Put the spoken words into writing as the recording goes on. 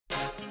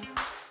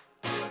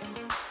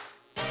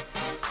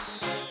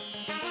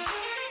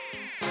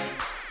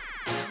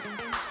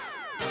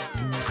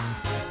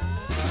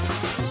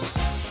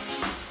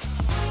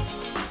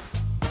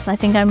I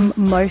think I'm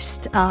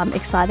most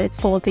excited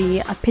for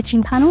the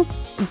pitching panel.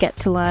 Get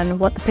to learn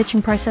what the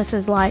pitching process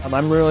is like.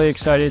 I'm really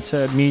excited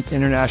to meet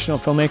international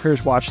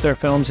filmmakers, watch their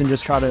films, and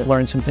just try to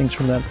learn some things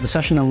from them. The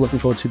session I'm looking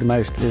forward to the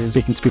most is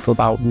speaking to people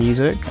about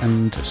music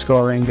and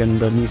scoring and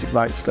the music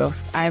rights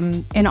stuff.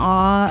 I'm in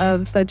awe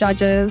of the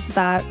judges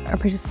that are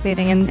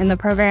participating in the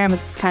program.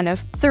 It's kind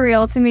of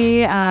surreal to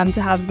me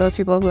to have those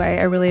people who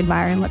I really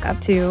admire and look up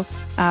to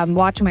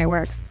watch my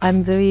works.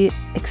 I'm very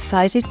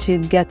excited to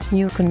get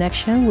new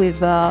connection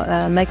with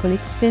my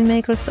colleagues,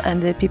 filmmakers,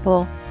 and the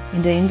people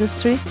in the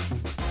industry.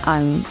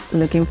 I'm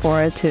looking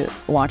forward to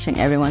watching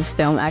everyone's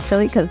film,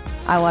 actually, because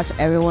I watch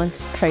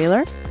everyone's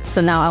trailer. So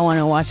now I want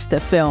to watch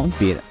the film.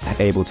 Being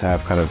able to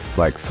have kind of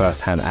like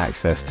first-hand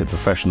access to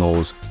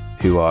professionals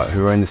who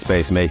are in the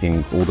space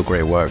making all the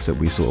great works that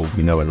we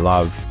know and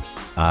love,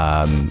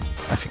 I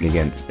think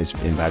again it's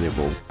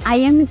invaluable. I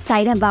am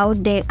excited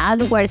about the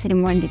award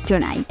ceremony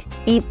tonight.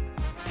 It's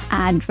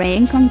a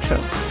dream come true.